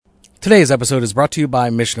Today's episode is brought to you by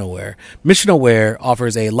Missionaware. Missionaware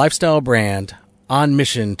offers a lifestyle brand on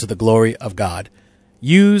mission to the glory of God.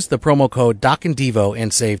 Use the promo code DocandDevo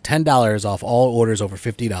and save $10 off all orders over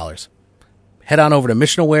 $50. Head on over to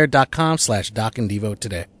missionaware.com/DocandDevo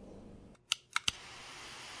today.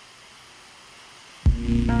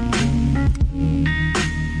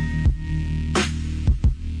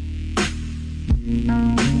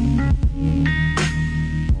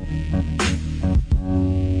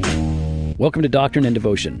 Welcome to Doctrine and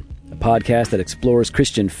Devotion, a podcast that explores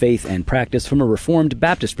Christian faith and practice from a Reformed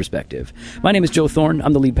Baptist perspective. My name is Joe Thorne.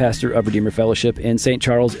 I'm the lead pastor of Redeemer Fellowship in St.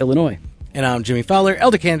 Charles, Illinois. And I'm Jimmy Fowler,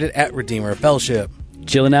 elder candidate at Redeemer Fellowship.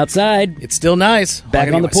 Chilling outside. It's still nice.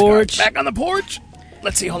 Back on the porch. Back on the porch.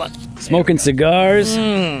 Let's see, hold on. Smoking cigars.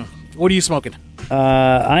 What are you smoking?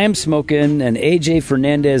 I am smoking an A.J.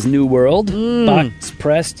 Fernandez New World, box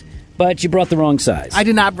pressed, but you brought the wrong size. I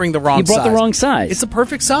did not bring the wrong size. You brought the wrong size. It's the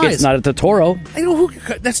perfect size. It's not a Totoro. I know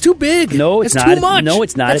that's too big. No, it's that's not. Too much. No,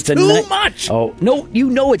 it's not. That's it's too much. Oh no, you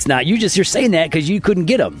know it's not. You're saying that because you couldn't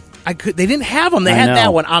get them. They didn't have them. They had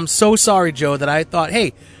that one. I'm so sorry, Joe, that I thought,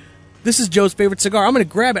 hey, this is Joe's favorite cigar. I'm going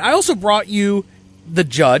to grab it. I also brought you the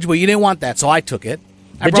Judge. Well, you didn't want that, so I took it.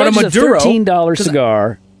 I brought Judge a Maduro. Is a $13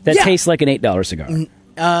 cigar that tastes like an $8 cigar.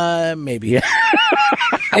 Maybe. Yeah.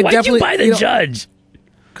 Why'd you buy the Judge?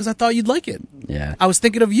 Because I thought you'd like it. Yeah. I was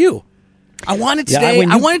thinking of you. I wanted today.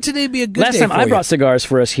 I wanted today to be a good day. Last time I brought cigars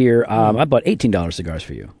for us here, I bought $18 cigars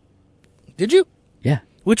for you. Did you? Yeah.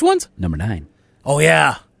 Which ones? Number 9. Oh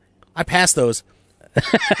yeah, I passed those.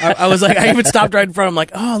 I was like, I even stopped right in front. I'm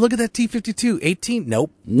like, oh, look at that T52, 18.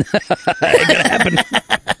 Nope, ain't gonna happen.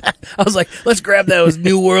 I was like, let's grab those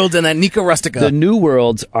New Worlds and that Nica Rustica. The New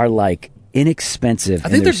Worlds are like inexpensive. I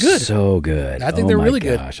think they're good. So good. I think they're really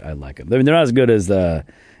good. Gosh, I like them. I mean, they're not as good as a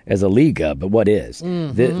Liga, but what is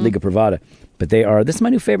the Liga Privada? But they are. This is my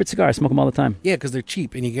new favorite cigar. I smoke them all the time. Yeah, because they're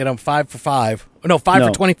cheap and you get them 5 for $5. No,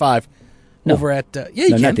 5 for $25. No. Over at you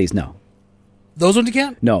can. Not these. No. Those ones you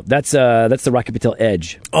can't? No, that's the Rocky Patel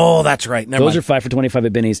Edge. Oh, that's right. Never Those mind. are 5 for $25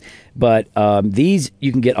 at Benny's. But these,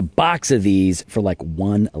 you can get a box of these for like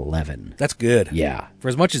 $111. That's good. Yeah. For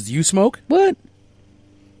as much as you smoke? What?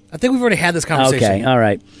 I think we've already had this conversation. Okay, all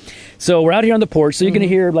right. So we're out here on the porch, so you're going to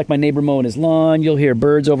hear like my neighbor mowing his lawn. You'll hear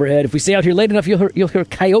birds overhead. If we stay out here late enough, you'll hear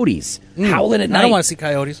coyotes howling at night. I don't want to see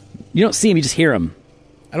coyotes. You don't see them, you just hear them.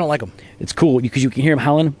 I don't like them. It's cool because you can hear them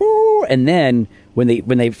howling. And then when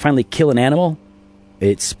they finally kill an animal,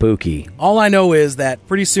 it's spooky. All I know is that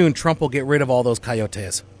pretty soon Trump will get rid of all those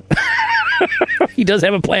coyotes. He does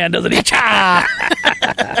have a plan, doesn't he?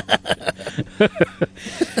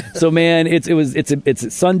 So man,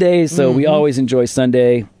 it's Sunday, so we always enjoy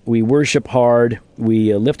Sunday. We worship hard.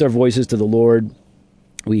 We lift our voices to the Lord.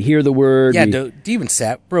 We hear the word. Yeah, do you even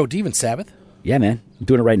Sabbath? Yeah, man. I'm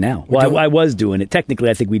doing it right now. I was doing it. Technically,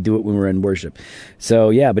 I think we do it when we're in worship. So,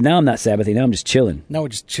 yeah, but now I'm not Sabbathing. Now I'm just chilling. Now we're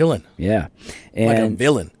just chilling. Yeah. Like a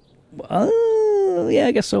villain. Yeah,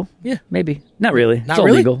 I guess so. Yeah. Maybe. Not really. Not it's all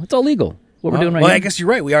really? legal. It's all legal. What we're doing right now. Well, I guess you're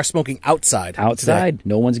right. We are smoking outside. Outside. Today.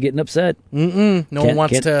 No one's getting upset. No one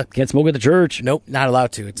wants to. Can't smoke at the church. Nope, not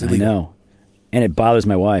allowed to. It's I illegal. know. And it bothers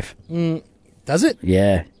my wife. Does it?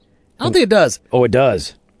 Yeah. I don't think it does. Oh, it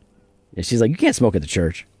does. Yeah, she's like, you can't smoke at the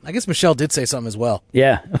church. I guess Michelle did say something as well.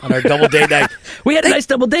 Yeah. On our double date night. We had a nice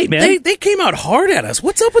double date, man. They came out hard at us.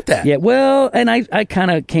 What's up with that? Yeah, well, and I kind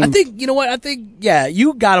of came... I think, you know what? I think, yeah,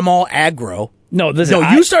 you got them all aggro. No, listen,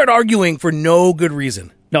 you started arguing for no good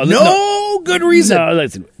reason. No good reason. No,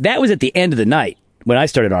 listen, that was at the end of the night when I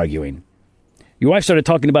started arguing. Your wife started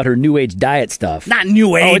talking about her New Age diet stuff. Not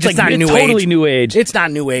New Age. Oh, it's not New totally Age. New Age. It's not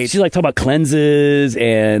New Age. She's like talking about cleanses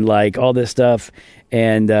and like all this stuff.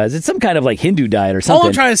 And it's some kind of like Hindu diet or something. All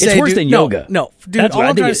I'm trying to say, it's worse than yoga. No, dude. All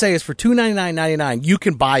I'm trying to say is for $299.99, you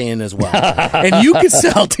can buy in as well, and you can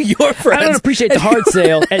sell to your friends. I don't appreciate the hard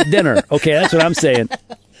sale at dinner. Okay, that's what I'm saying.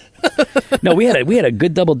 No, we had a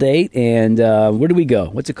good double date, and where do we go?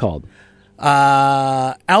 What's it called?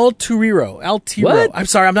 El Tiro. What? I'm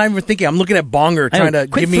sorry, I'm not even thinking. I'm looking at Bonger trying to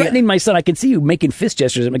quit give me. threatening my son. I can see you making fist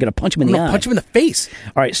gestures. I'm going to punch him in the eye. Punch him in the face.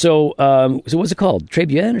 All right, so what's it called? Très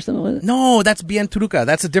bien or something like that? No, that's Bien Truca.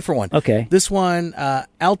 That's a different one. Okay. This one,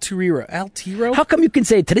 El Tiro. El Tiro? How come you can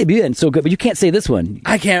say très bien so good, but you can't say this one?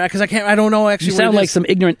 I can't, because I don't know actually You sound like some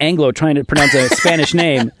ignorant Anglo trying to pronounce a Spanish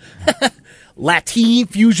name. Latin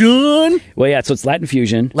fusion. Well, yeah, so it's Latin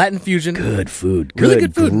fusion. Latin fusion. Good food. Really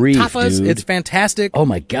good food. Grief, Tapas. dude. It's fantastic. Oh,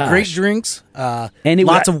 my gosh. Great drinks. And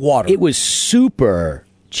lots of water. It was super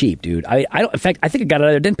cheap, dude. I don't. In fact, I think I got it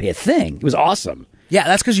out there. Didn't pay a thing. It was awesome. Yeah,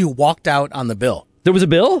 that's because you walked out on the bill. There was a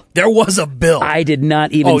bill? There was a bill. I did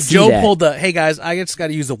not even see Joe that. pulled the, hey guys, I just got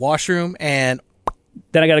to use the washroom, and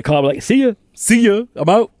Then I got a call like, see ya. See ya. I'm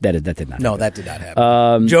out. That did not No, happen. that did not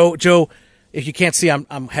happen. Joe, if you can't see,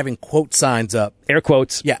 I'm having quote signs up. Air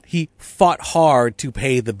quotes. Yeah, he fought hard to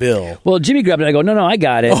pay the bill. Well, Jimmy grabbed it. I go, no, I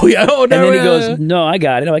got it. Oh, yeah. Oh, no. And then he goes, no, I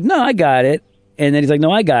got it. I'm like, no, I got it. And then he's like,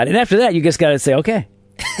 no, I got it. And after that, you just got to say, okay.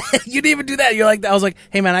 You didn't even do that. You're like, I was like,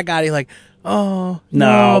 hey, man, I got it. You're like, oh,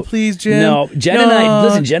 No. no, please, Jim. No. Jen and I were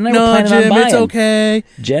planning Jim, on buying. it's okay.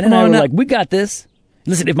 Jen Come and I on were now. like, we got this.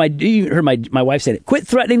 Listen, you heard my wife say it. Quit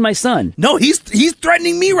threatening my son. No, he's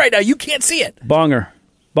threatening me right now. You can't see it. Bonger,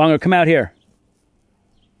 come out here.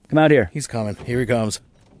 Come out here. He's coming. Here he comes.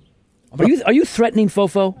 Are you threatening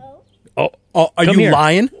Fofo? Oh, are Come you here.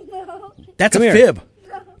 lying? That's Come a here. fib.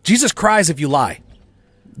 Jesus cries if you lie.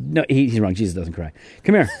 No, he's wrong. Jesus doesn't cry.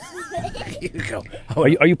 Come here. Here you go.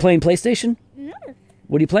 Are you playing PlayStation? No.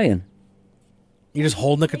 What are you playing? You just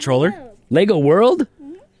holding the controller? Lego World?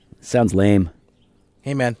 Sounds lame.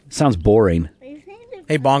 Hey, man. Sounds boring.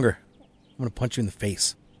 Hey, Bonger. I'm going to punch you in the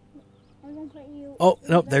face. Oh,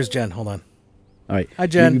 no, there's Jen. Hold on. All right. Hi,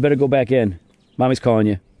 Jen. You better go back in. Mommy's calling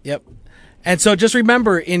you. Yep. And so just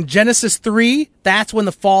remember, in Genesis 3, that's when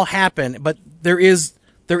the fall happened. But there is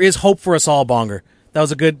hope for us all, Bonger. That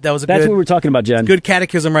was a good. That's what we were talking about, Jen. Good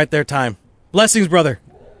catechism right there. Time. Blessings, brother.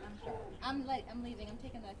 I'm leaving. I'm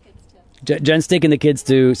taking the kids to. Jen's taking the kids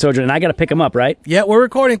to Sojourn, and I got to pick them up, right? Yeah, we're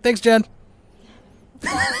recording. Thanks, Jen.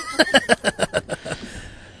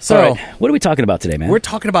 So, All right. What are we talking about today, man? we're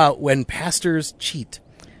talking about when pastors cheat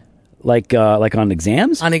like on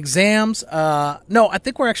exams? on exams. No, I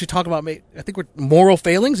think we're actually talking about. I think we're moral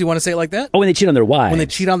failings. You want to say it like that? Oh, when they cheat on their wives. When they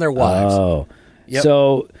cheat on their wives. Oh. Yep.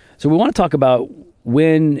 So we want to talk about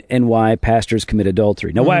when and why pastors commit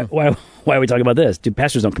adultery. Now, why are we talking about this?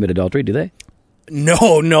 Pastors don't commit adultery, do they?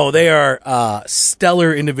 No, they are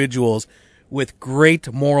stellar individuals with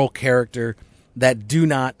great moral character that do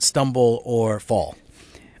not stumble or fall.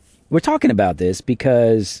 We're talking about this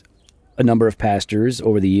because a number of pastors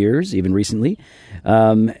over the years, even recently,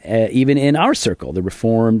 even in our circle, the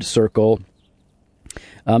Reformed circle,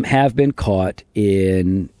 have been caught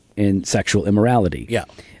in sexual immorality. Yeah.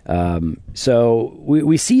 So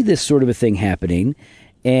we see this sort of a thing happening,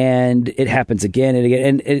 and it happens again and again.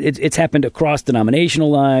 And it's happened across denominational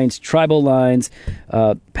lines, tribal lines.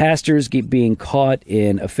 Pastors keep being caught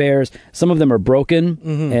in affairs. Some of them are broken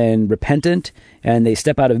and repentant, and they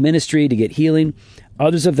step out of ministry to get healing.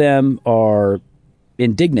 Others of them are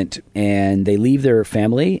indignant, and they leave their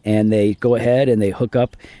family, and they go ahead and they hook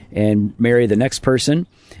up and marry the next person.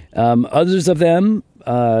 Others of them,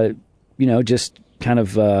 just kind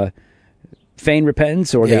of feign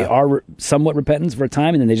repentance, or they are somewhat repentant for a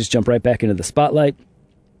time, and then they just jump right back into the spotlight.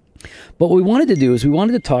 But what we wanted to do is we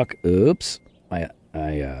wanted to talk. Oops,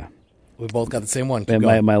 We both got the same one. Keep and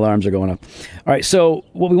going. my alarms are going up. All right, so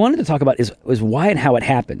what we wanted to talk about is why and how it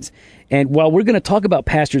happens. And while we're going to talk about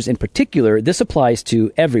pastors in particular, this applies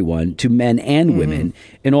to everyone, to men and women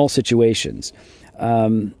in all situations.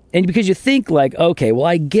 And because you think like, okay, well,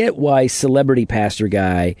 I get why celebrity pastor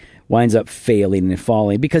guy winds up failing and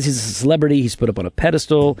falling, because he's a celebrity, he's put up on a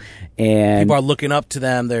pedestal, and People are looking up to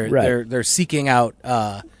them. They're seeking out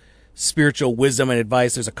spiritual wisdom and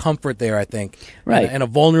advice. There's a comfort there, I think, Right. and a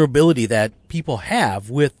vulnerability that people have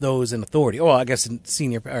with those in authority. Oh, I guess in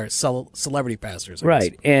senior or celebrity pastors, I guess.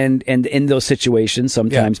 right, and in those situations,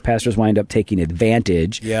 sometimes pastors wind up taking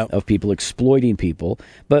advantage of people, exploiting people.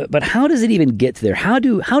 But how does it even get there? How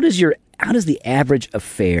does the average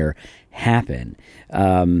affair happen?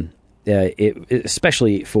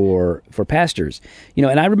 Especially for pastors,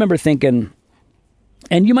 And I remember thinking,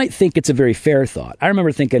 and you might think it's a very fair thought. I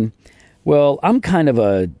remember thinking, well, I'm kind of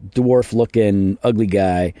a dwarf-looking, ugly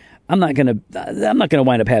guy. I'm not gonna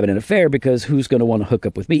wind up having an affair, because who's gonna want to hook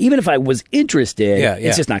up with me? Even if I was interested,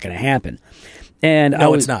 it's just not gonna happen. And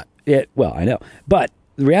it's not. Well, I know, but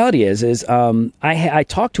the reality is I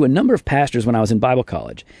talked to a number of pastors when I was in Bible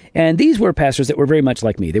college, and these were pastors that were very much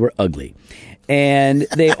like me. They were ugly, and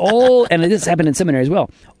they all, and this happened in seminary as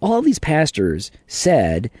well. All of these pastors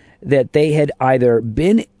said that they had either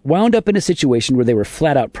been wound up in a situation where they were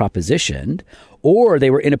flat out propositioned, or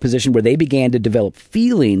they were in a position where they began to develop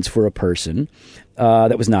feelings for a person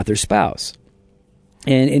that was not their spouse.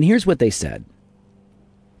 And here's what they said.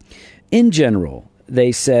 In general,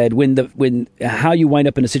 they said how you wind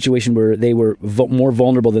up in a situation where they were more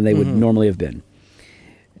vulnerable than they would normally have been.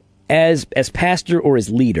 As pastor or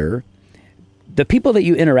as leader, the people that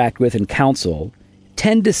you interact with and counsel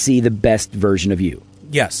tend to see the best version of you.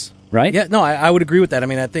 Yes. Right? Yeah. No, I would agree with that. I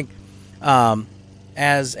mean, I think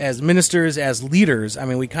as ministers, as leaders, I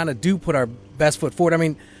mean, we kind of do put our best foot forward. I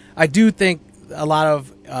mean, I do think a lot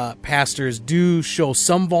of pastors do show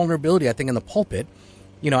some vulnerability, I think, in the pulpit.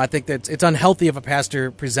 I think that it's unhealthy if a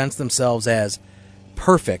pastor presents themselves as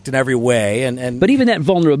perfect in every way, and But even that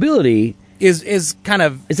vulnerability is kind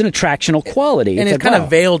of is an attractional quality. and It's it's like, kind wow. of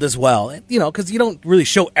veiled as well, because you don't really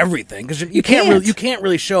show everything, because you can't. can't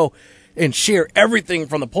really show and share everything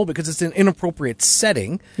from the pulpit, because it's an inappropriate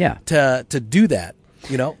setting Yeah. to do that,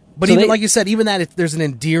 But So even they- like you said, even that, there's an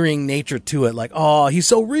endearing nature to it, like, oh, he's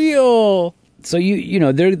so real. So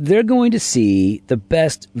they're going to see the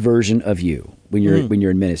best version of you when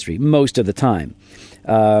you're in ministry most of the time.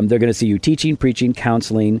 They're going to see you teaching, preaching,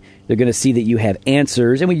 counseling. They're going to see that you have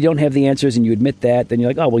answers, and when you don't have the answers and you admit that, then you're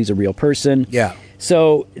like, oh, well, he's a real person. Yeah.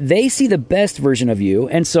 So they see the best version of you,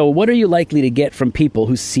 and so what are you likely to get from people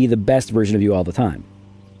who see the best version of you all the time?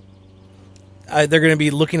 They're going to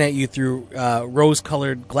be looking at you through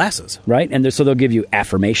rose-colored glasses. Right? And so they'll give you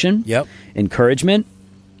affirmation, Yep. encouragement.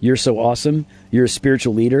 You're so awesome. You're a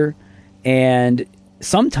spiritual leader. And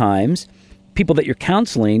sometimes people that you're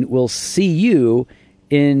counseling will see you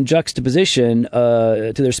in juxtaposition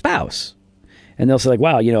to their spouse. And they'll say, like,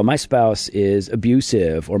 wow, my spouse is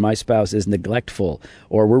abusive, or my spouse is neglectful,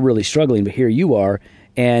 or we're really struggling, but here you are.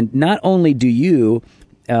 And not only do you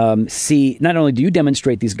not only do you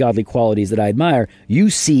demonstrate these godly qualities that I admire, you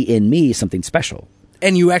see in me something special.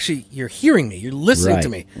 And you're hearing me. You're listening to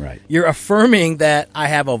me. Right. You're affirming that I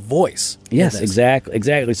have a voice. in Yes, this.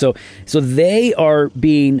 exactly. So they are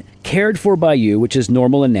being cared for by you, which is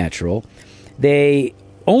normal and natural. They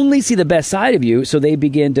only see the best side of you, so they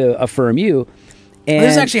begin to affirm you. And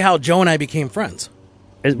This is actually how Joe and I became friends.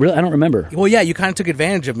 really, I don't remember. Well, yeah, you kind of took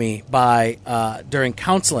advantage of me by during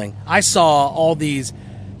counseling. I saw all these,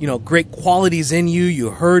 great qualities in you. You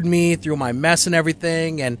heard me through my mess and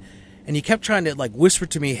everything, and you kept trying to like whisper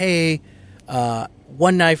to me, "Hey,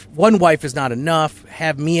 one wife is not enough.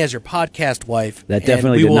 Have me as your podcast wife." That and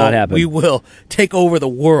definitely we did will- not happen. We will take over the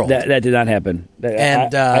world. That did not happen.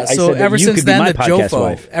 And I so said that ever you since could be then, my the podcast Jofo.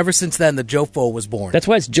 wife. Ever since then, the Jofo was born. That's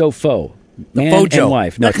why it's Joe Fo, man Fojo. and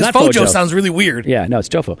wife. No, it's because not Fojo Fojo. sounds really weird. Yeah, no, it's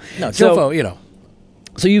Jofo. No, So- Jofo.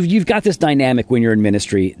 So you've got this dynamic when you're in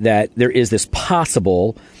ministry that there is this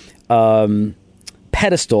possible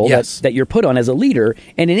pedestal Yes. that you're put on as a leader,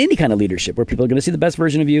 and in any kind of leadership where people are going to see the best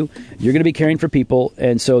version of you, you're going to be caring for people,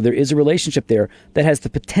 and so there is a relationship there that has the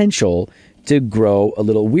potential to grow a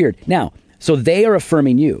little weird. Now, so they are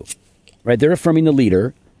affirming you, right? They're affirming the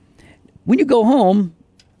leader. When you go home,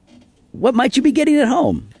 what might you be getting at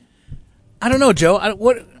home? I don't know, Joe.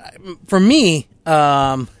 For me,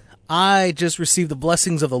 I just received the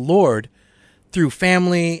blessings of the Lord through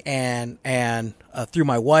family and through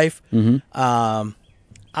my wife. Mm-hmm.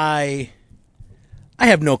 I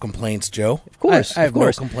have no complaints, Joe. Of course, I have of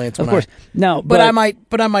course. no complaints. Of when course. Now, but I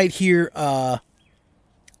might hear a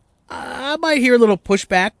little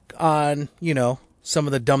pushback on some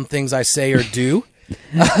of the dumb things I say or do.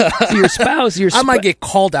 so your spouse, I might get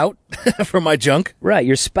called out for my junk. Right,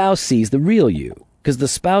 your spouse sees the real you, because the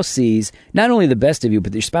spouse sees not only the best of you,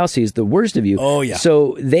 but your spouse sees the worst of you. Oh, yeah.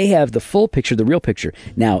 So they have the full picture, the real picture.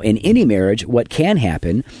 Now, in any marriage, what can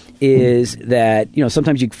happen is that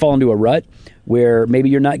sometimes you fall into a rut where maybe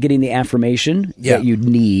you're not getting the affirmation Yeah. that you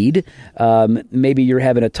need. Maybe you're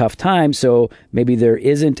having a tough time, so maybe there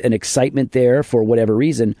isn't an excitement there for whatever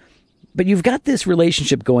reason. But you've got this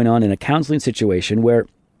relationship going on in a counseling situation where,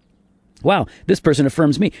 wow, this person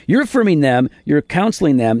affirms me. You're affirming them. You're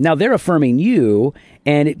counseling them. Now they're affirming you,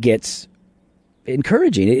 and it gets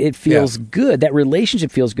encouraging. It feels good. That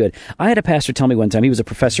relationship feels good. I had a pastor tell me one time, he was a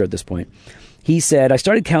professor at this point. He said, I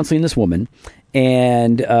started counseling this woman,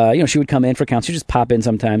 and she would come in for counseling. She'd just pop in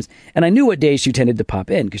sometimes. And I knew what days she tended to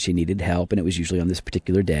pop in because she needed help, and it was usually on this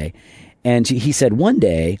particular day. And he said, one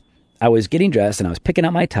day, I was getting dressed and I was picking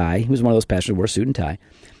out my tie. He was one of those pastors who wore a suit and tie.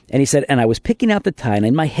 And he said, and I was picking out the tie, and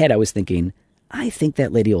in my head I was thinking, I think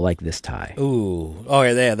that lady will like this tie. Ooh, oh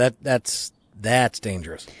yeah, that's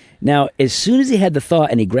dangerous. Now, as soon as he had the thought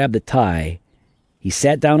and he grabbed the tie, he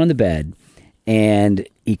sat down on the bed and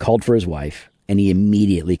he called for his wife, and he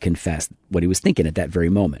immediately confessed what he was thinking at that very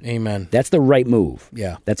moment. Amen. That's the right move.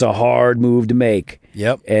 Yeah. That's a hard move to make.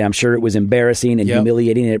 Yep. And I'm sure it was embarrassing and Yep.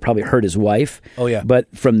 humiliating, and it probably hurt his wife. Oh, yeah. But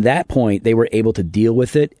from that point, they were able to deal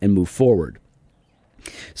with it and move forward.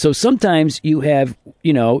 So sometimes you have,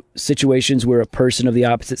 situations where a person of the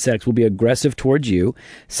opposite sex will be aggressive towards you.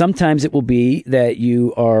 Sometimes it will be that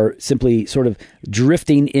you are simply sort of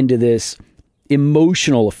drifting into this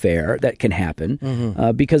emotional affair that can happen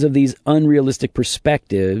because of these unrealistic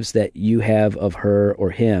perspectives that you have of her or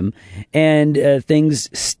him, and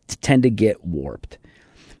things tend to get warped.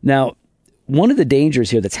 Now, one of the dangers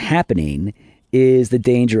here that's happening is the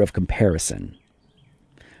danger of comparison.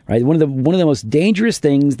 right? One of the most dangerous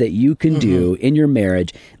things that you can do in your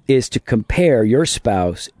marriage is to compare your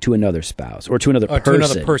spouse to another spouse or to another person. To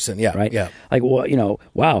another person, yeah. Right? Yeah. Like, well,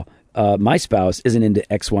 wow, my spouse isn't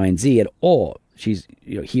into X, Y, and Z at all. She's,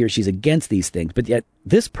 he or she's against these things, but yet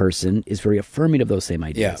this person is very affirming of those same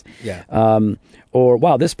ideas. Yeah. Or,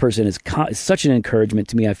 wow, this person is such an encouragement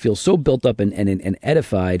to me. I feel so built up and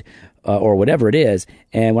edified, or whatever it is.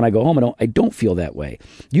 And when I go home, I don't feel that way.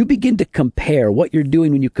 You begin to compare. What you're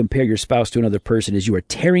doing when you compare your spouse to another person is you are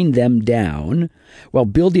tearing them down while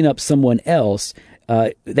building up someone else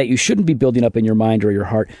that you shouldn't be building up in your mind or your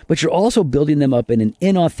heart, but you're also building them up in an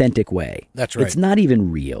inauthentic way. That's right. It's not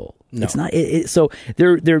even real. No. It's not. So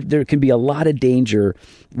there can be a lot of danger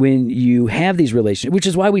when you have these relationships, which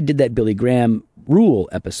is why we did that Billy Graham rule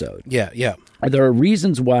episode. Yeah. There are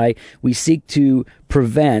reasons why we seek to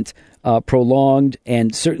prevent prolonged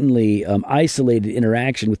and certainly isolated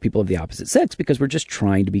interaction with people of the opposite sex, because we're just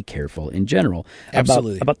trying to be careful in general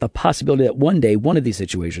about the possibility that one day one of these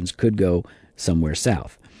situations could go somewhere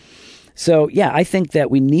south. So, yeah, I think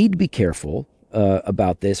that we need to be careful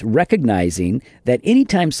about this, recognizing that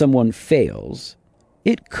anytime someone fails,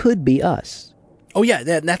 it could be us. Oh, yeah,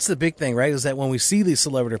 that's the big thing, right? Is that when we see these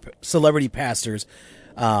celebrity pastors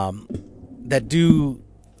that do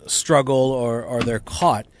struggle or they're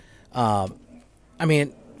caught, I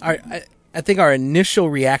think our initial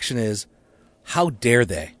reaction is, how dare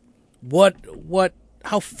they?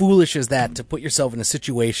 How foolish is that to put yourself in a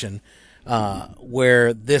situation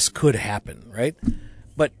where this could happen, right?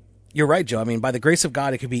 But you're right, Joe. I mean, by the grace of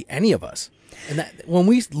God, it could be any of us. And that, when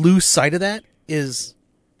we lose sight of that is,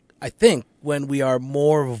 I think, when we are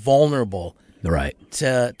more vulnerable, right,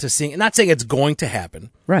 to seeing, not saying it's going to happen,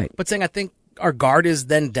 right, but saying I think our guard is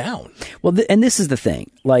then down. Well, and this is the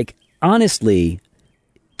thing. Like, honestly,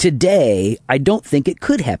 today, I don't think it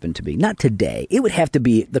could happen to me. Not today. It would have to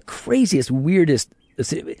be the craziest, weirdest.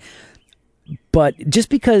 But just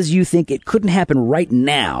because you think it couldn't happen right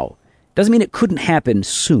now doesn't mean it couldn't happen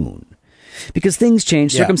soon. Because things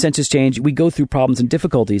change, circumstances change, we go through problems and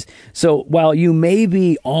difficulties. So while you may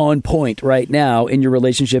be on point right now in your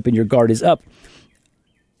relationship and your guard is up,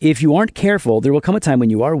 if you aren't careful, there will come a time when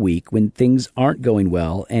you are weak, when things aren't going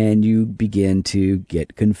well, and you begin to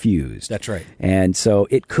get confused. That's right. And so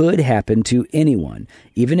it could happen to anyone.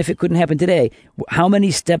 Even if it couldn't happen today, how many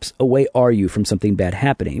steps away are you from something bad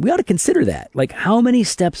happening? We ought to consider that. Like, how many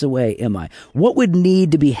steps away am I? What would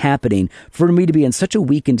need to be happening for me to be in such a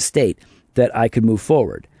weakened state that I could move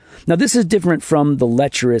forward? Now, this is different from the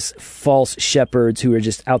lecherous false shepherds who are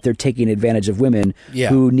just out there taking advantage of women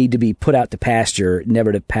who need to be put out to pasture,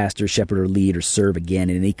 never to pastor, shepherd, or lead, or serve again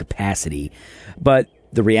in any capacity. But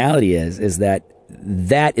the reality is that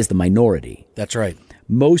is the minority. That's right.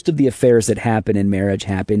 Most of the affairs that happen in marriage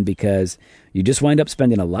happen because you just wind up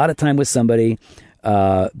spending a lot of time with somebody,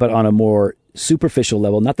 but on a more superficial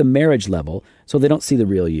level, not the marriage level, so they don't see the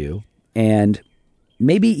real you. And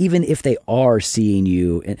maybe even if they are seeing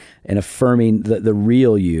you and affirming the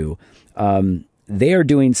real you, they are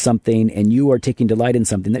doing something and you are taking delight in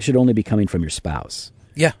something that should only be coming from your spouse.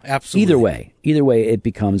 Yeah, absolutely. Either way, it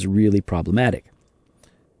becomes really problematic.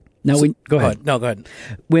 Now, go ahead. No, go ahead.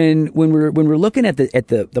 When we're looking at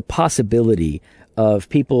the possibility of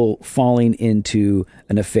people falling into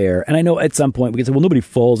an affair, and I know at some point we can say, well, nobody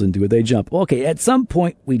falls into it; they jump. Well, okay, at some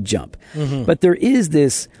point we jump, but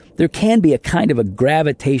there can be a kind of a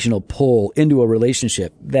gravitational pull into a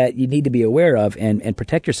relationship that you need to be aware of and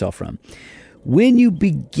protect yourself from. When you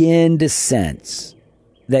begin to sense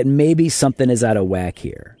that maybe something is out of whack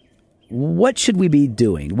here, what should we be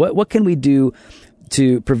doing? What can we do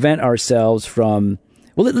to prevent ourselves from...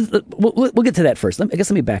 Well, we'll get to that first.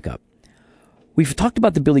 Let me back up. We've talked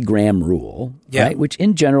about the Billy Graham rule, right? Which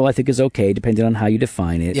in general I think is okay, depending on how you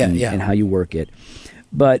define it and how you work it.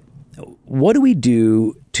 But what do we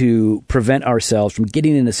do to prevent ourselves from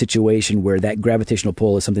getting in a situation where that gravitational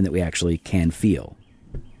pull is something that we actually can feel?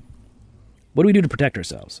 What do we do to protect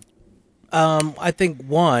ourselves? I think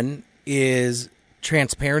one is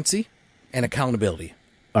transparency and accountability.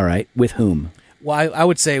 All right. With whom? Well, I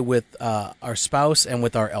would say with our spouse and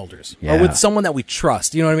with our elders, or with someone that we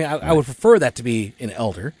trust. You know what I mean? I would prefer that to be an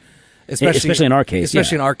elder, especially in our case.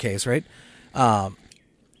 Especially in our case, right?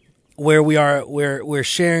 Where we're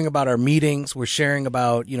sharing about our meetings, we're sharing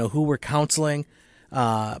about who we're counseling.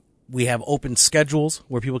 We have open schedules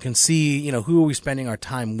where people can see who are we spending our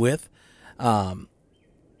time with. But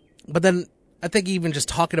then I think even just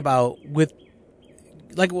talking about with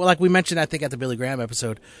like we mentioned, I think at the Billy Graham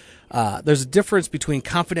episode. There's a difference between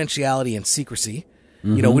confidentiality and secrecy.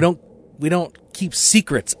 Mm-hmm. We don't keep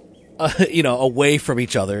secrets, away from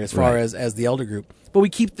each other as far as the elder group. but we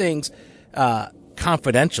keep things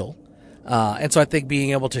confidential. And so I think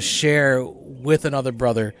being able to share with another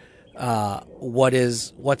brother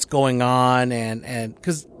what's going on, and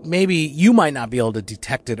because maybe you might not be able to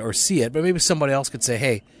detect it or see it, but maybe somebody else could say,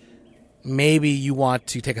 hey, maybe you want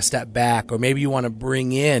to take a step back, or maybe you want to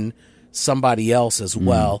bring in somebody else as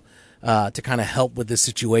well to kind of help with this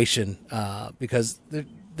situation, because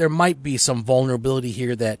there might be some vulnerability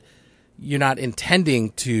here that you're not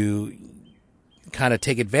intending to kind of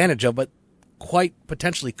take advantage of, but quite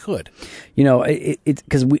potentially could. You know,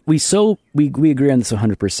 because we agree on this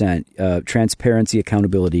 100%. Transparency,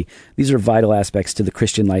 accountability, these are vital aspects to the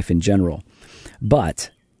Christian life in general.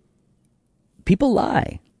 But people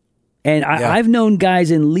lie. And I've known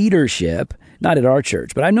guys in leadership, not at our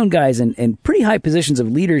church, but I've known guys in pretty high positions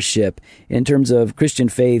of leadership in terms of Christian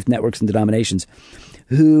faith networks and denominations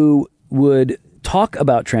who would talk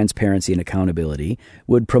about transparency and accountability,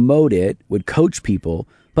 would promote it, would coach people,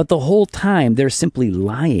 but the whole time they're simply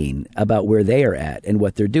lying about where they are at and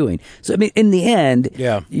what they're doing. So, I mean, in the end,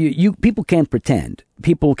 you people can't pretend.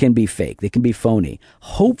 People can be fake. They can be phony.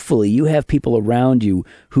 Hopefully you have people around you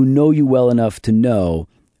who know you well enough to know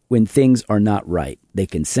when things are not right. They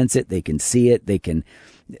can sense it. They can see it. They can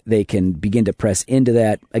begin to press into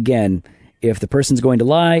that. Again, if the person's going to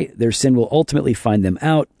lie, their sin will ultimately find them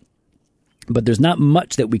out. But there's not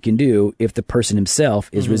much that we can do if the person himself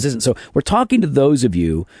is resistant. So we're talking to those of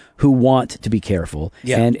you who want to be careful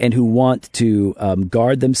and who want to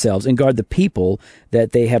guard themselves and guard the people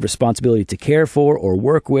that they have responsibility to care for or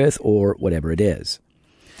work with or whatever it is.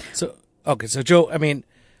 So, okay. So, Joe, I mean,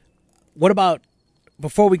 what about,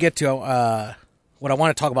 before we get to what I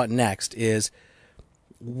want to talk about next is,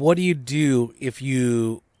 what do you do if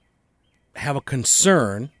you have a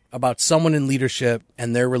concern about someone in leadership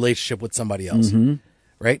and their relationship with somebody else,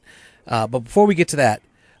 right? But before we get to that,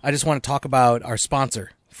 I just want to talk about our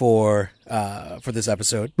sponsor for this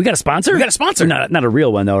episode. We got a sponsor? We got a sponsor. Not a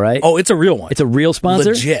real one, though, right? Oh, it's a real one. It's a real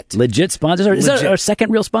sponsor? Legit sponsor? Is that our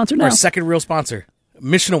second real sponsor now? Our second real sponsor.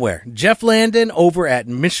 Mission Aware. Jeff Landon over at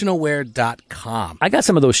missionaware.com. I got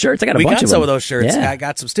some of those shirts. I got a bunch of them. We got some of those shirts. Yeah. I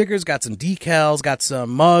got some stickers, got some decals, got some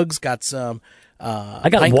mugs, got some I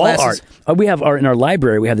got wall art. We have art in our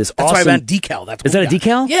library. We have this awesome... That's why I meant decal. Is that a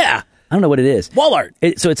decal? Yeah. I don't know what it is. Wall art.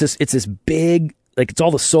 It's this big, like, it's all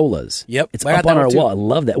the solas. Yep. It's up on our wall. I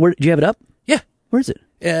love that. Do you have it up? Yeah. Where is it?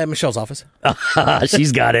 Michelle's office.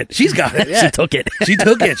 She's got it. She's got it. Yeah. She took it. She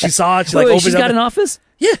took it. She saw it. She's she's got an office?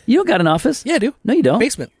 Yeah. You don't got an office? Yeah, I do. No, you don't.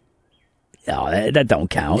 Basement. No, that don't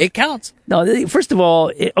count. It counts. No, first of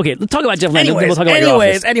all, okay, let's talk about Jeff Landon. We'll talk about your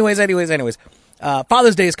office. Anyways.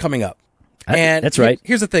 Father's Day is coming up. And that's right.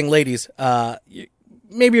 Here's the thing, ladies.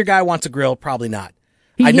 Maybe your guy wants a grill. Probably not.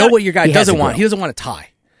 I know what your guy doesn't want. He doesn't want a tie.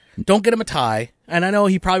 Don't get him a tie. And I know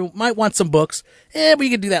he probably might want some books. But you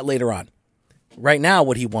can do that later on. Right now,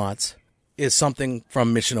 what he wants is something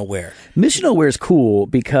from Mission Aware. Mission Aware is cool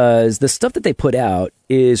because the stuff that they put out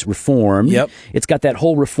is reformed. Yep. It's got that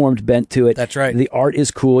whole reformed bent to it. That's right. The art is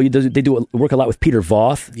cool. They work a lot with Peter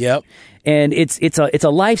Voth. Yep. And it's a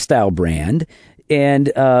lifestyle brand.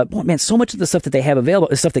 And, man, so much of the stuff that they have available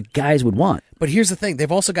is stuff that guys would want. But here's the thing.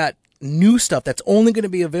 They've also got new stuff that's only going to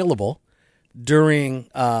be available during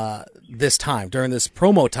this time, during this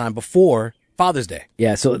promo time before Father's Day.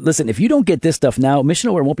 Yeah, so listen, if you don't get this stuff now, Mission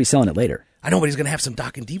Aware won't be selling it later. I know, but he's going to have some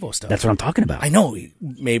Doc and Devo stuff. That's what I'm talking about. I know.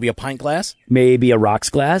 Maybe a pint glass. Maybe a rocks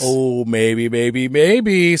glass. Oh,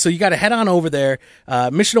 maybe. So you got to head on over there,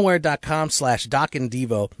 missionaware.com/Doc and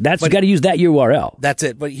Devo. You got to use that URL. That's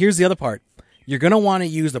it. But here's the other part. You're going to want to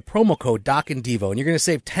use the promo code Doc and Devo, and you're going to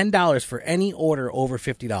save $10 for any order over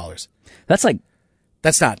 $50. That's like...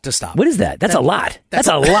 That's not, just stop. What is that? That's a lot. That's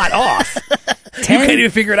a lot off. You can't even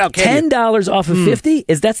figure it out, can you? $10 off of 50?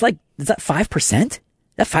 Is that 5%?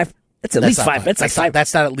 That's at least 5. That's like 5.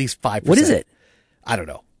 That's not at least 5%. What is it? I don't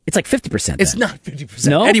know. It's like 50%. It's not 50%.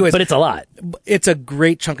 No, anyways, but it's a lot. It's a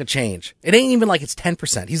great chunk of change. It ain't even like it's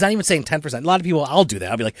 10%. He's not even saying 10%. A lot of people, I'll do that.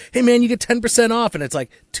 I'll be like, hey man, you get 10% off, and it's like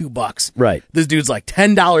 $2. Right. This dude's like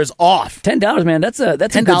 $10 off. $10, man. That's a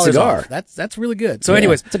good cigar. Off. That's really good. So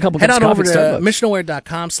anyways, it's a couple head on over to Starbucks.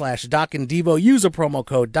 missionaware.com/Doc and Devo. Use a promo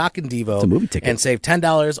code Doc and Devo. It's a movie ticket. And save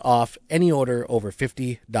 $10 off any order over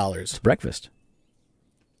 $50. It's breakfast.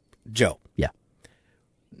 Joe. Yeah.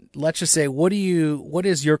 Let's just say, what would you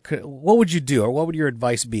do, or what would your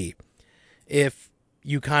advice be if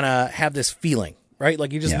you kind of have this feeling, right?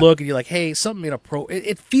 Like you just look and you're like, hey, something inappropriate.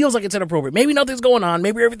 It feels like it's inappropriate. Maybe nothing's going on.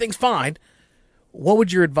 Maybe everything's fine. What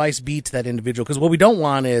would your advice be to that individual? Because what we don't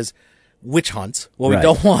want is witch hunts. What we Right.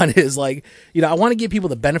 don't want is like, I want to give people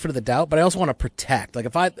the benefit of the doubt, but I also want to protect. Like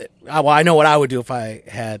if I know what I would do if I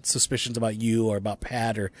had suspicions about you or about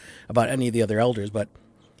Pat or about any of the other elders, but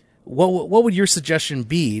what would your suggestion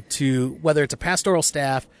be to whether it's a pastoral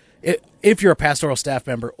staff, if you're a pastoral staff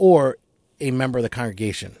member or a member of the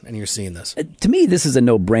congregation and you're seeing this? To me, this is a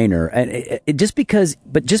no-brainer, and just because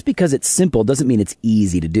it's simple doesn't mean it's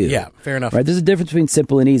easy to do. Yeah, fair enough. Right? There's a difference between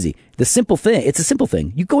simple and easy. It's a simple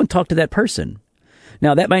thing. You go and talk to that person.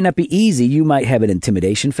 Now, that might not be easy. You might have an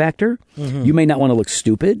intimidation factor. Mm-hmm. You may not want to look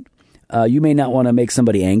stupid. You may not want to make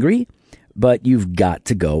somebody angry, but you've got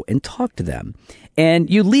to go and talk to them. And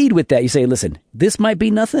you lead with that. You say, listen, this might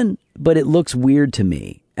be nothing, but it looks weird to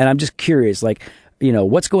me. And I'm just curious, like,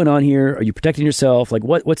 what's going on here? Are you protecting yourself? Like,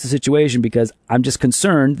 what's the situation? Because I'm just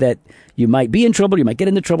concerned that you might be in trouble. You might get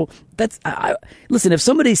into trouble. Listen, if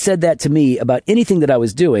somebody said that to me about anything that I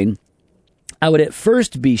was doing, I would at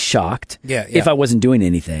first be shocked if I wasn't doing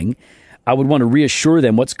anything. I would want to reassure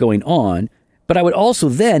them what's going on. But I would also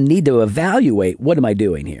then need to evaluate, what am I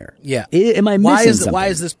doing here? Yeah. Am I missing something? Why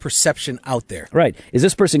is this perception out there? Right. Is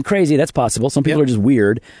this person crazy? That's possible. Some people are just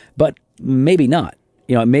weird, but maybe not.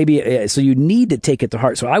 Maybe, so you need to take it to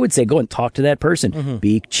heart. So I would say go and talk to that person. Mm-hmm.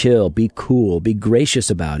 Be chill, be cool, be gracious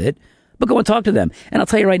about it, but go and talk to them. And I'll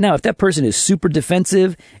tell you right now, if that person is super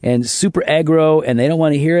defensive and super aggro and they don't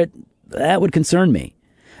want to hear it, that would concern me.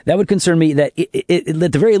 That would concern me that at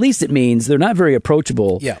the very least it means they're not very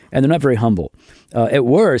approachable and they're not very humble. At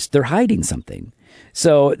worst, they're hiding something.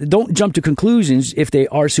 So don't jump to conclusions if they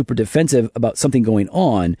are super defensive about something going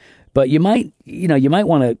on, but you might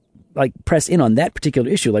want to like press in on that particular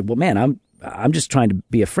issue. Like, well, man, I'm just trying to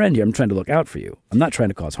be a friend here. I'm trying to look out for you. I'm not trying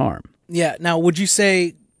to cause harm. Yeah. Now, would you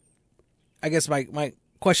say, I guess my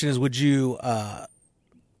question is, would you, and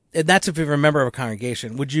that's if you're a member of a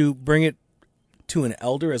congregation, would you bring it to an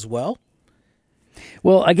elder as well?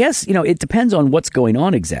 Well, I guess, it depends on what's going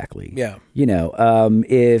on exactly. Yeah.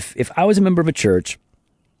 If I was a member of a church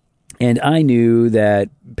and I knew that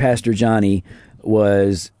Pastor Johnny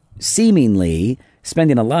was seemingly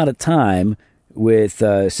spending a lot of time with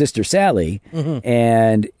Sister Sally,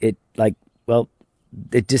 and it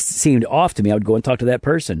just seemed off to me, I would go and talk to that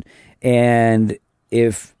person. And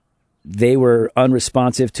if they were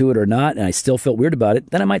unresponsive to it or not, and I still felt weird about it,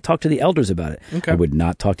 then I might talk to the elders about it. Okay. I would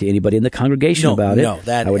not talk to anybody in the congregation about it. No,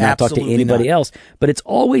 that I would not talk to absolutely anybody not. else. But it's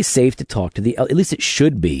always safe to talk to at least it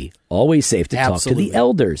should be always safe to talk to Absolutely. the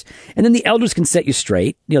elders. And then the elders can set you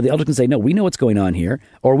straight. The elders can say, no, we know what's going on here,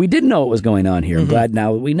 or we didn't know what was going on here. I'm glad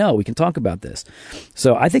now we know. We can talk about this.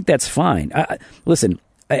 So I think that's fine. Listen,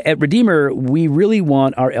 at Redeemer, we really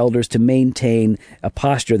want our elders to maintain a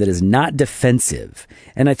posture that is not defensive.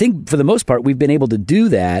 And I think for the most part, we've been able to do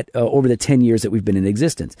that over the 10 years that we've been in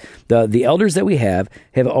existence. The elders that we have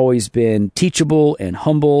always been teachable and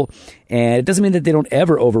humble. And it doesn't mean that they don't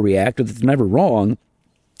ever overreact or that they're never wrong.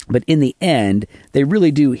 But in the end, they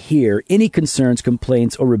really do hear any concerns,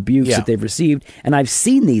 complaints, or rebukes that they've received. And I've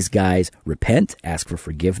seen these guys repent, ask for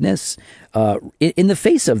forgiveness in the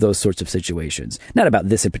face of those sorts of situations. Not about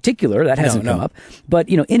this in particular, that hasn't come up. But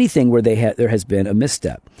anything where there has been a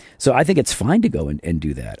misstep. So I think it's fine to go and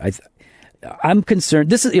do that. I'm concerned.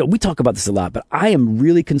 This is we talk about this a lot, but I am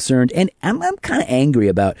really concerned, and I'm kind of angry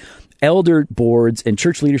about elder boards and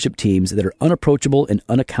church leadership teams that are unapproachable and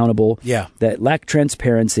unaccountable, that lack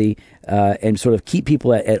transparency, and sort of keep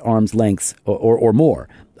people at arm's length or more.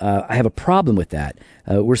 I have a problem with that.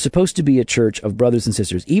 We're supposed to be a church of brothers and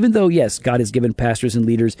sisters, even though, yes, God has given pastors and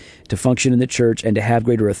leaders to function in the church and to have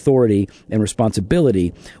greater authority and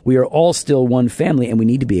responsibility. We are all still one family, and we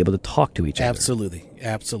need to be able to talk to each other.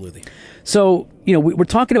 Absolutely. So, we're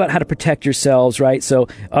talking about how to protect yourselves, right? So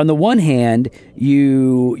on the one hand,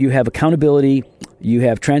 you have accountability, you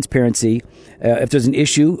have transparency. If there's an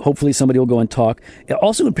issue, hopefully somebody will go and talk.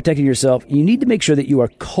 Also, in protecting yourself, you need to make sure that you are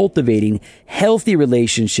cultivating healthy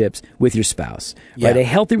relationships with your spouse, right? A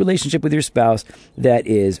healthy relationship with your spouse that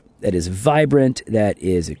is vibrant, that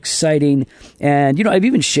is exciting. And, I've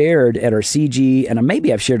even shared at our CG, and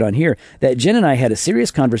maybe I've shared on here, that Jen and I had a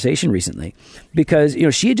serious conversation recently because,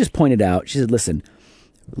 she had just pointed out, she said, listen,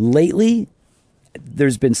 lately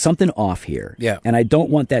there's been something off here. And I don't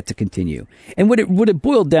want that to continue. And what it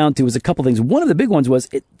boiled down to was a couple things. One of the big ones was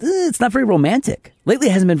it's not very romantic. Lately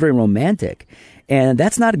it hasn't been very romantic. And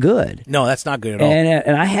that's not good. No, that's not good at all.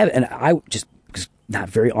 And I just not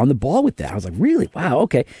very on the ball with that. I was like, really? Wow,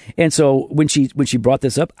 okay. And so when she brought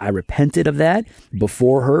this up, I repented of that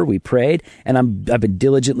before her. We prayed, and I've been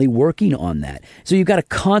diligently working on that. So you've got to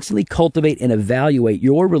constantly cultivate and evaluate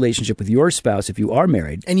your relationship with your spouse if you are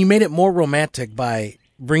married. And you made it more romantic by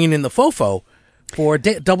bringing in the fofo for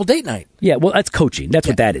double date night. Yeah, well, that's coaching. That's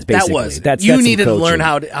what that is, basically. That was. That's you some needed to coaching. learn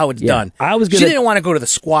how it's done. I was She gonna- didn't want to go to the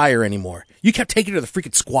Squire anymore. You kept taking her to the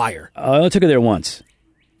freaking Squire. I took her there once.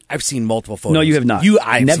 I've seen multiple photos. No, you have not.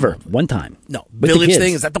 I've Never. seen One time. No. With the Village kids.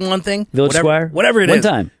 thing? Is that the one thing? Village Squire? Whatever it is.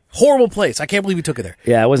 One time. Horrible place. I can't believe we took it there.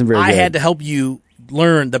 Yeah, it wasn't very I good. had to help you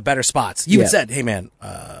learn the better spots. You even Yeah. said, hey, man,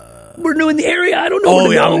 We're new in the area. I don't know where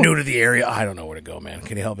to go. I'm new to the area. I don't know where to go, man.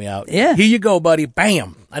 Can you help me out? Yeah. Here you go, buddy.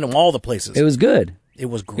 Bam. I know all the places. It was good. It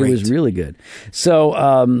was great. It was really good. So,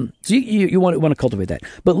 so you want to cultivate that.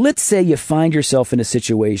 But let's say you find yourself in a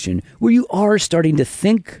situation where you are starting to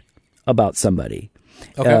think about somebody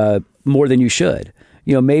more than you should.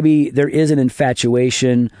 You know, maybe there is an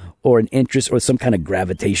infatuation or an interest or some kind of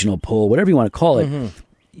gravitational pull, whatever you want to call it.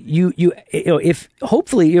 You know, if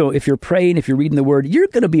hopefully, you know, if you're praying, if you're reading the word, you're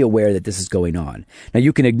going to be aware that this is going on. Now,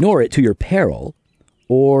 you can ignore it to your peril,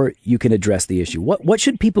 or you can address the issue. What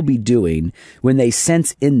should people be doing when they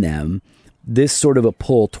sense in them this sort of a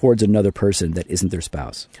pull towards another person that isn't their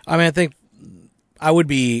spouse? I mean, I think I would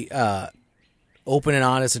be open and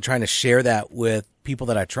honest and trying to share that with people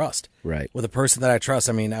that I trust. Right. With a person that I trust.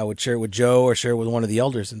 I mean, I would share it with Joe or share it with one of the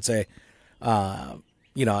elders and say,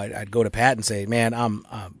 you know, I'd go to Pat and say, man, I'm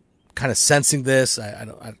kind of sensing this. I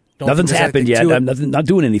don't Nothing's think there's happened anything yet. to it. I'm not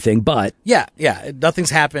doing anything, but Yeah. Nothing's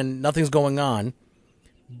happened. Nothing's going on.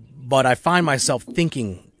 But I find myself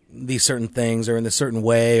thinking these certain things or in this certain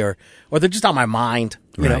way or they're just on my mind,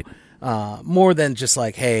 you Right. know, more than just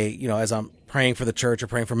like, hey, you know, as I'm praying for the church or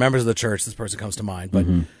praying for members of the church, this person comes to mind.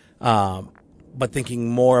 But thinking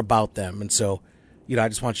more about them. And so, you know, I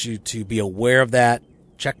just want you to be aware of that.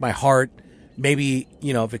 Check my heart. Maybe,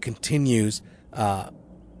 you know, if it continues,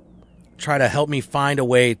 try to help me find a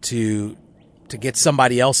way to get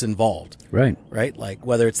somebody else involved. right. Right? Like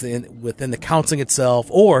whether it's within the counseling itself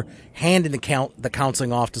or handing the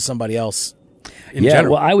counseling off to somebody else in Yeah,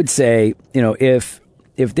 general. well, I would say, you know, if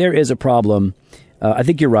there is a problem, I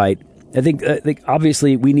think you're right. I think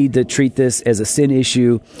obviously we need to treat this as a sin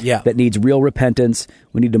issue that needs real repentance.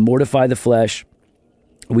 We need to mortify the flesh.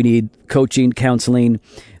 We need coaching, counseling.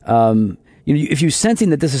 You know, if you're sensing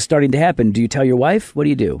that this is starting to happen, do you tell your wife? What do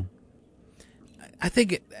you do? I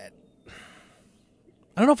think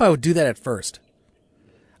I don't know if I would do that at first.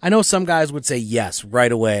 I know some guys would say yes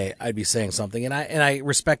right away. I'd be saying something, and I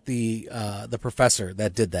respect the professor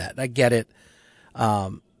that did that. I get it.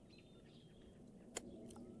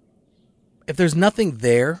 If there's nothing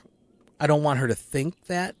there, I don't want her to think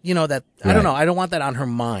that. You know that I don't know. I don't want that on her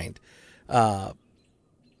mind.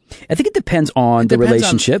 I think it depends on the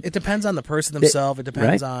relationship. It depends on the person themselves. It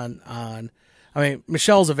depends right. on. I mean,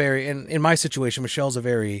 Michelle's a very in my situation. Michelle's a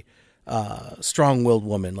very strong-willed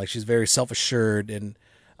woman. Like she's very self-assured and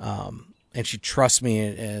she trusts me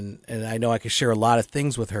and I know I can share a lot of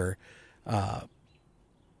things with her.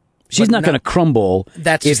 She's not going to crumble.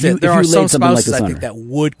 That's if just you, it. There if are you some laid something like spouses this I on think her. that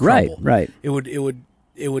would crumble. Right.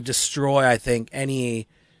 It would destroy, I think, any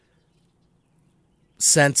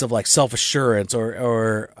sense of like self-assurance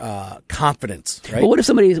or confidence. Right. But what if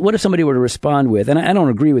somebody were to respond with, and I don't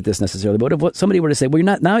agree with this necessarily, but what if somebody were to say, well, you're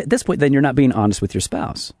not now at this point, then you're not being honest with your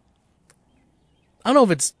spouse. I don't know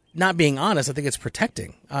if it's not being honest. I think it's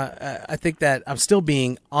protecting. I think that I'm still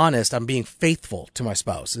being honest. I'm being faithful to my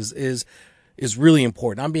spouse is really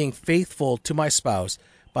important. I'm being faithful to my spouse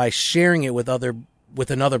by sharing it with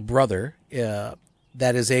another brother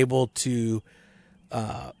that is able to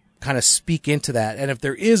kind of speak into that. And if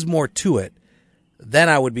there is more to it, then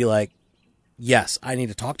I would be like, yes, I need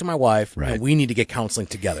to talk to my wife and we need to get counseling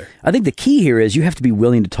together. I think the key here is you have to be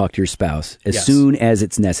willing to talk to your spouse as soon as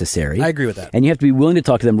it's necessary. I agree with that. And you have to be willing to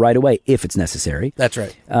talk to them right away if it's necessary. That's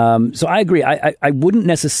right. So I agree. I wouldn't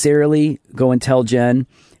necessarily go and tell Jen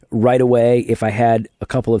right away if I had a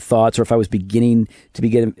couple of thoughts or if I was beginning to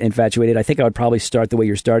get infatuated. I think I would probably start the way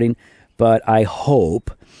you're starting, but I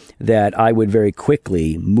hope that I would very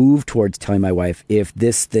quickly move towards telling my wife if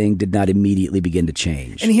this thing did not immediately begin to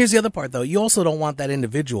change. And here's the other part, though. You also don't want that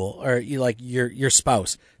individual or your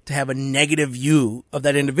spouse to have a negative view of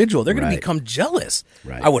that individual. They're going to become jealous.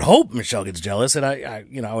 Right. I would hope Michelle gets jealous, and I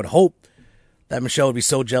would hope that Michelle would be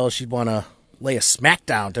so jealous she'd want to lay a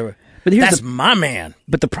smackdown to her. But that's my man.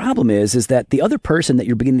 But the problem is that the other person that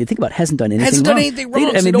you're beginning to think about hasn't done anything Hasn't wrong. done anything wrong,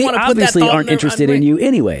 They, so you don't they wanna put that obviously thought aren't interested in you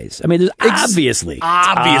anyways. I mean, there's obviously,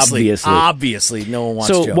 no one wants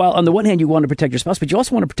So Joe. while on the one hand you want to protect your spouse, but you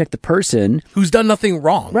also want to protect the person who's done nothing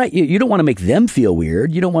wrong. right? You don't want to make them feel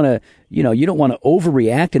weird. You don't want to, you don't want to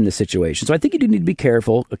overreact in this situation. So I think you do need to be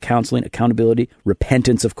careful. Counseling, accountability,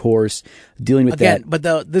 repentance, of course, dealing with Again, that.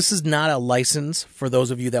 but this is not a license for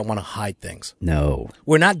those of you that want to hide things. No.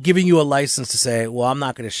 We're not giving you a license to say, well, I'm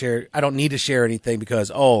not going to share. I don't need to share anything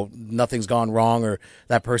because, nothing's gone wrong or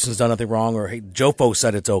that person's done nothing wrong or, hey, Jofo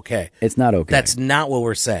said it's okay. It's not okay. That's not what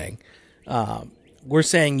we're saying. We're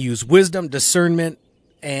saying use wisdom, discernment,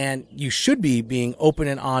 and you should be being open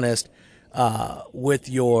and honest with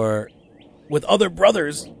other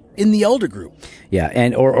brothers in the elder group. Yeah,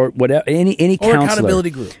 and or whatever, any Or counselor. accountability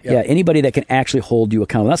group. Yeah, anybody that can actually hold you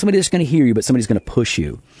accountable. Not somebody that's going to hear you, but somebody's going to push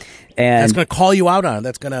you. And That's going to call you out on it.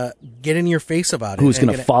 That's going to get in your face about it. who's and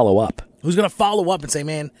going to follow up. Who's going to follow up and say,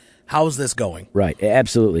 man, how's this going? Right,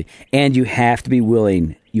 absolutely. And you have to be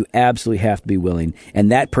willing. You absolutely have to be willing.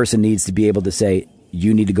 And that person needs to be able to say,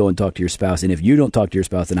 you need to go and talk to your spouse. And if you don't talk to your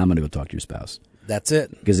spouse, then I'm going to go talk to your spouse. That's it.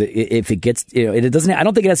 Because if it gets, it doesn't. I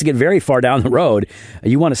don't think it has to get very far down the road.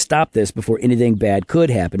 You want to stop this before anything bad could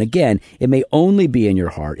happen. Again, it may only be in your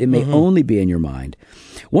heart. It may only be in your mind.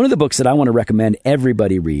 One of the books that I want to recommend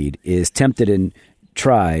everybody read is "Tempted and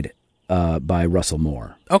Tried" by Russell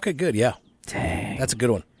Moore. Okay, good. Yeah. Dang, That's a good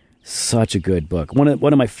one. such a good book. One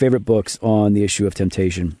of my favorite books on the issue of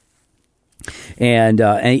temptation. And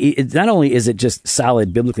not only is it just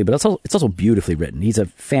solid biblically, but it's also beautifully written. He's a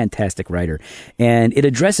fantastic writer. And it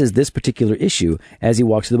addresses this particular issue as he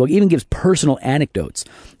walks through the book. He even gives personal anecdotes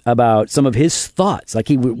about some of his thoughts. Like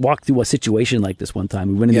he walked through a situation like this one time.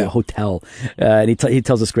 We went into a hotel, and he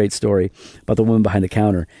tells this great story about the woman behind the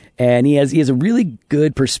counter. And he has a really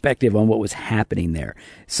good perspective on what was happening there.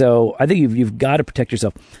 So I think you've got to protect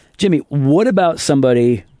yourself. Jimmy, what about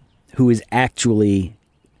somebody who is actually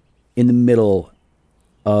in the middle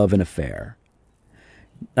of an affair?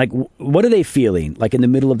 Like, what are they feeling like in the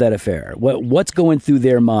middle of that affair? What's going through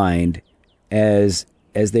their mind as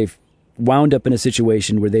they've wound up in a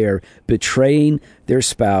situation where they are betraying their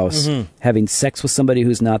spouse, having sex with somebody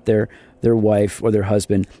who's not their wife or their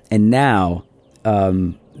husband, and now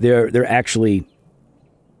they're actually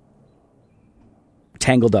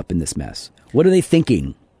tangled up in this mess? What are they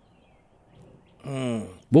thinking?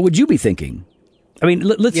 What would you be thinking? I mean,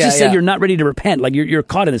 let's just say you're not ready to repent. Like you're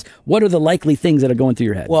caught in this. What are the likely things that are going through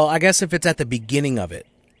your head? Well, I guess if it's at the beginning of it,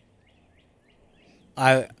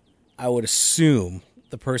 I would assume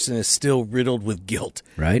the person is still riddled with guilt.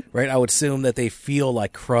 Right. Right. I would assume that they feel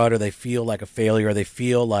like crud, or they feel like a failure, or they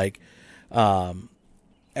feel like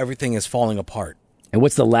everything is falling apart. And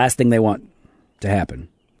what's the last thing they want to happen?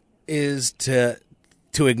 Is to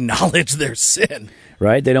acknowledge their sin.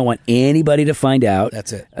 Right? They don't want anybody to find out.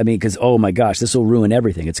 That's it. I mean, because, oh my gosh, this will ruin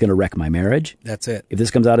everything. It's going to wreck my marriage. That's it. If this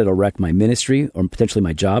comes out, it'll wreck my ministry or potentially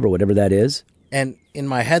my job or whatever that is. And in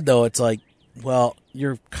my head, though, it's like, well,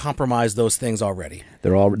 you're compromised those things already.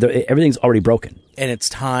 Everything's already broken. And it's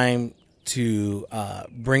time to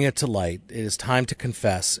bring it to light. It is time to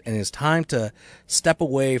confess. And it is time to step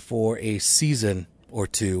away for a season or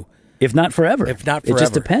two. If not forever. If not forever. It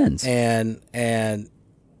just depends. And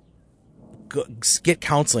get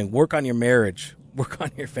counseling, work on your marriage, work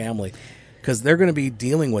on your family, because they're going to be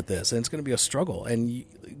dealing with this, and it's going to be a struggle. And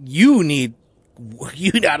you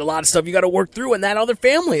got a lot of stuff you got to work through in that other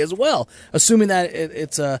family as well. Assuming that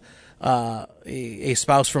it's a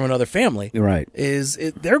spouse from another family, right?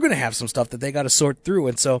 They're going to have some stuff that they got to sort through.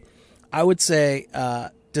 And so, I would say,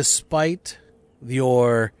 despite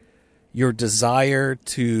your desire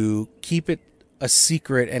to keep it a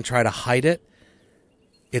secret and try to hide it,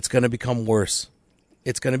 it's going to become worse.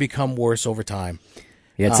 It's going to become worse over time.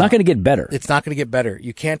 Yeah, it's not going to get better. It's not going to get better.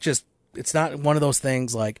 You can't just, it's not one of those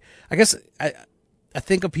things like, I guess I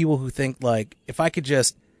think of people who think like, if I could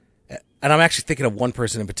just, and I'm actually thinking of one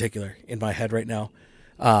person in particular in my head right now.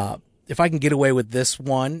 If I can get away with this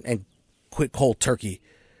one and quit cold turkey,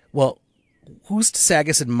 well, who's to say, I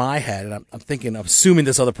guess in my head, and I'm assuming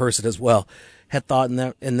this other person as well, had thought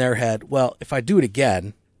in their head, well, if I do it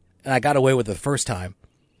again and I got away with it the first time,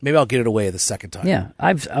 maybe I'll get it away the second time. Yeah,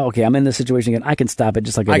 I'm in this situation again. I can stop it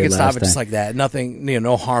just like I did last time. I can stop it just like that. Nothing,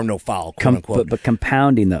 no harm, no foul, quote unquote. But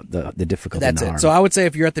compounding the difficulty. That's and the it. harm. So I would say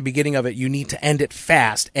if you're at the beginning of it, you need to end it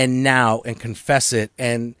fast and now and confess it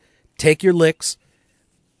and take your licks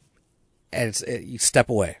and you step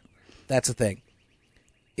away. That's the thing.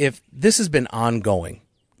 If this has been ongoing,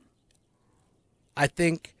 I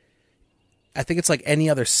think it's like any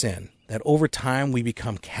other sin that over time we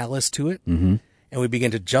become callous to it. Mm-hmm. And we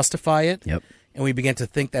begin to justify it, Yep. And we begin to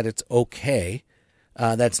think that it's okay,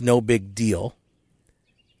 that's no big deal.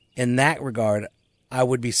 In that regard, I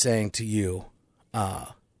would be saying to you, I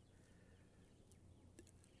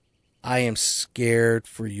am scared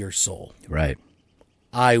for your soul. Right.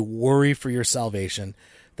 I worry for your salvation,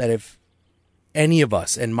 that if any of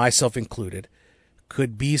us, and myself included,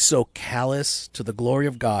 could be so callous to the glory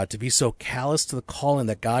of God, to be so callous to the calling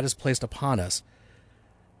that God has placed upon us,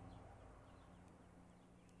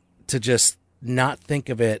 to just not think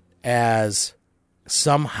of it as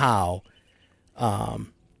somehow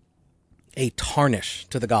a tarnish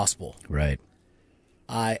to the gospel. Right.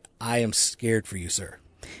 I am scared for you, sir.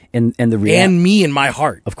 And the and me in my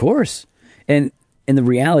heart. Of course. And the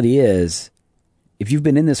reality is, if you've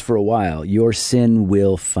been in this for a while, your sin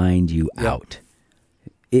will find you out.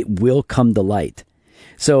 It will come to light.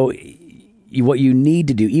 So what you need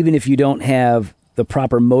to do, even if you don't have the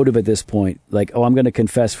proper motive at this point, like, oh, I'm going to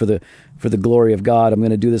confess for the glory of God, I'm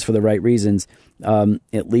going to do this for the right reasons,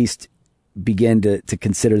 at least begin to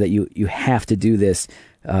consider that you have to do this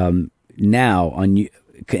now on you,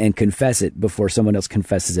 and confess it before someone else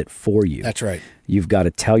confesses it for you. That's right. You've got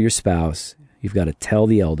to tell your spouse. You've got to tell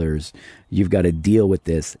the elders. You've got to deal with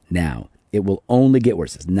this now. It will only get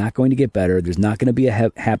worse. It's not going to get better. There's not going to be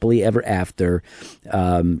a happily ever after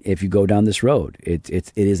if you go down this road.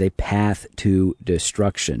 It is a path to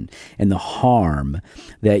destruction. And the harm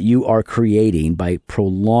that you are creating by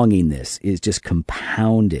prolonging this is just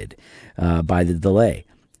compounded by the delay.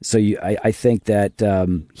 So I think that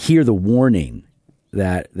hear the warning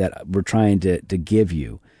that we're trying to give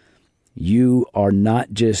you. You are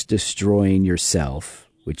not just destroying yourself,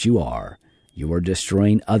 which you are. You are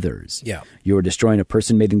destroying others. Yeah. You are destroying a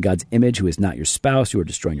person made in God's image who is not your spouse. You are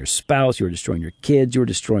destroying your spouse. You are destroying your kids. You are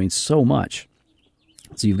destroying so much.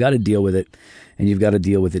 So you've got to deal with it, and you've got to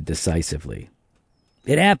deal with it decisively.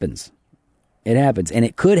 It happens. It happens, and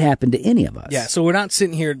it could happen to any of us. Yeah, so we're not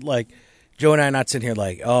sitting here like, Joe and I are not sitting here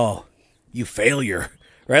like, oh, you failure,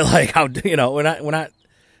 right? Like, how, we're not,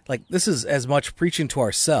 like, this is as much preaching to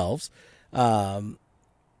ourselves,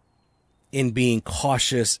 in being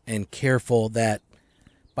cautious and careful that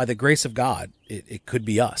by the grace of God, it could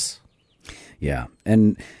be us. Yeah.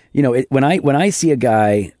 And, when I see a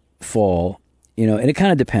guy fall, and it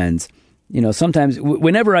kind of depends, sometimes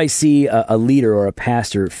whenever I see a leader or a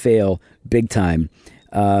pastor fail big time,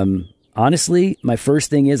 honestly, my first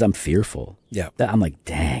thing is I'm fearful. Yeah. I'm like,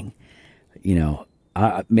 dang,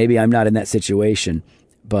 maybe I'm not in that situation,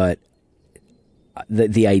 but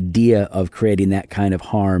the idea of creating that kind of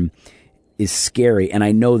harm is scary, and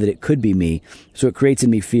I know that it could be me, so it creates in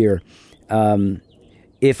me fear.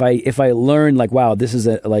 If I learn, like, wow, this is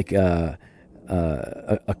a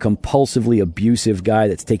compulsively abusive guy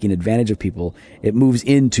that's taking advantage of people, it moves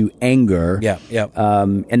into anger. Yeah.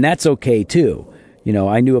 And that's okay too.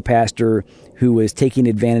 I knew a pastor who was taking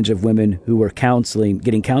advantage of women who were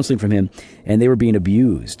getting counseling from him, and they were being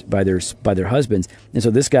abused by their husbands. And so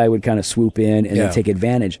this guy would kind of swoop in and then take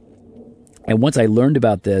advantage. And once I learned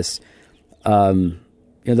about this,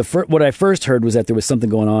 what I first heard was that there was something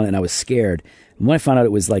going on, and I was scared. And when I found out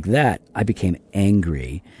it was like that, I became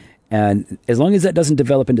angry. And as long as that doesn't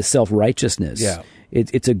develop into self-righteousness,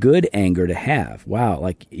 it's a good anger to have. Wow,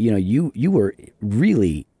 like, you were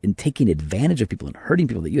really in taking advantage of people and hurting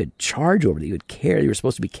people that you had charge over, that you were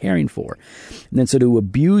supposed to be caring for. And then so to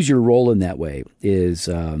abuse your role in that way is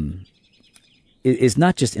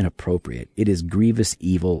not just inappropriate, it is grievous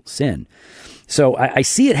evil sin. So I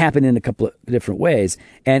see it happen in a couple of different ways.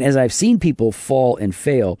 And as I've seen people fall and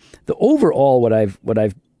fail, the overall what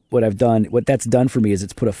that's done for me is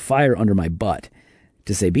it's put a fire under my butt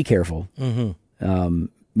to say, be careful. Mm-hmm.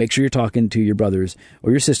 Make sure you're talking to your brothers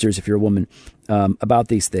or your sisters, if you're a woman, about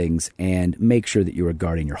these things, and make sure that you are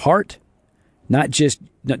guarding your heart. Don't just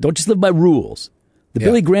live by rules. The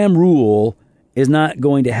Billy Graham rule is not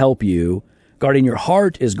going to help you. Guarding your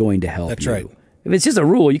heart is going to help you. That's right. If it's just a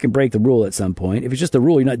rule, you can break the rule at some point. If it's just a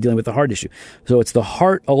rule, you're not dealing with the heart issue. So it's the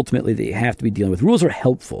heart ultimately that you have to be dealing with. Rules are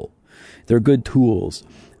helpful. They're good tools.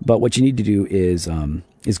 But what you need to do is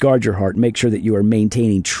guard your heart. Make sure that you are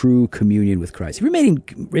maintaining true communion with Christ.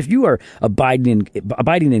 If you are abiding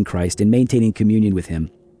in Christ and maintaining communion with Him,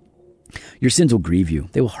 your sins will grieve you.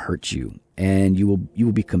 They will hurt you, and you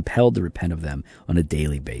will be compelled to repent of them on a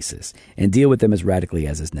daily basis and deal with them as radically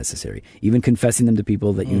as is necessary. Even confessing them to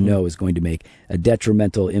people that you know is going to make a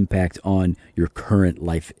detrimental impact on your current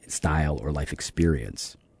lifestyle or life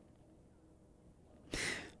experience.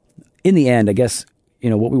 In the end, I guess,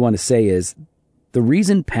 what we want to say is the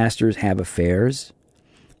reason pastors have affairs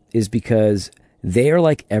is because they are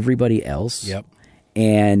like everybody else. Yep.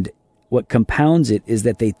 And what compounds it is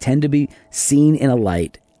that they tend to be seen in a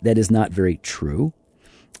light that is not very true.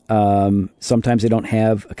 Sometimes they don't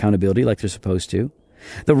have accountability like they're supposed to.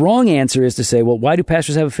 The wrong answer is to say, well, why do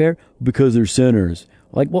pastors have affairs? Because they're sinners.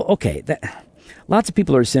 Like, well, okay, Lots of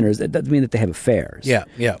people are sinners. That doesn't mean that they have affairs. Yeah.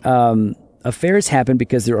 Affairs happen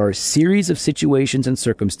because there are a series of situations and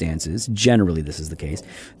circumstances. Generally, this is the case.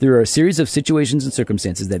 There are a series of situations and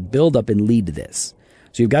circumstances that build up and lead to this.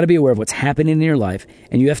 So you've got to be aware of what's happening in your life,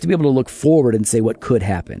 and you have to be able to look forward and say what could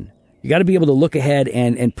happen. You got to be able to look ahead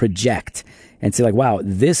and project and say, like, wow,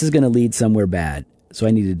 this is going to lead somewhere bad, so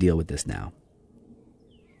I need to deal with this now.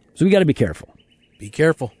 So we got to be careful. Be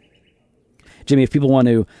careful. Jimmy, if people want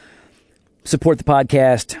to support the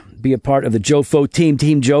podcast, be a part of the Jofo team,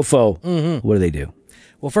 Team Jofo, what do they do?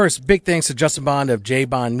 Well, first, big thanks to Justin Bond of J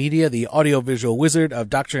Bond Media, the audiovisual wizard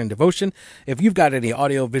of Doctrine and Devotion. If you've got any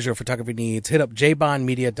audiovisual photography needs, hit up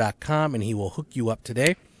jbondmedia.com and he will hook you up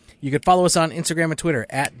today. You can follow us on Instagram and Twitter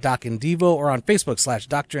at Doc and Devo or on Facebook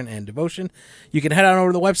 /Doctrine and Devotion. You can head on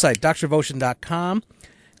over to the website, doctrinedevotion.com.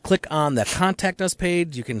 Click on the Contact Us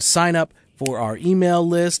page. You can sign up for our email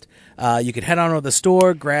list. You can head on over to the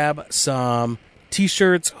store, grab some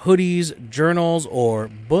T-shirts, hoodies, journals, or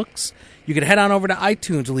books. You can head on over to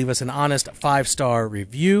iTunes to leave us an honest 5-star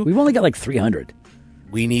review. We've only got like 300.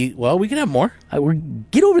 We can have more.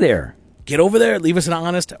 Get over there. Get over there. Leave us an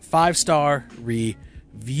honest 5-star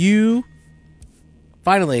review.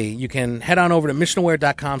 Finally, you can head on over to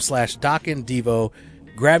missionaware.com/DocandDevo.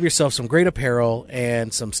 Grab yourself some great apparel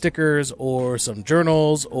and some stickers or some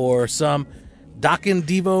journals or some Doc and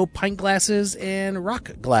Devo pint glasses and rock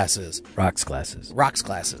glasses. Rocks glasses. Rocks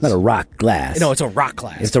glasses. Not a rock glass. No, it's a rock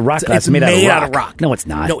glass. It's a rock glass It's made out of rock. No, it's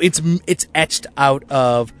not. No, it's etched out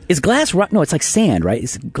of... Is glass rock? No, it's like sand, right?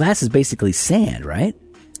 Glass is basically sand, right?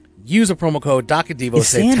 Use a promo code Doc and Devo.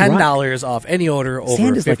 Save $10 off any order over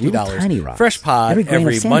sand is $50. Like tiny rocks. Fresh pod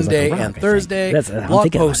every Monday like rock, and Thursday.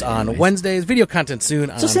 Blog posts on Wednesdays. Video content soon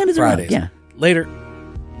on sand is Fridays. A rock, yeah. Later.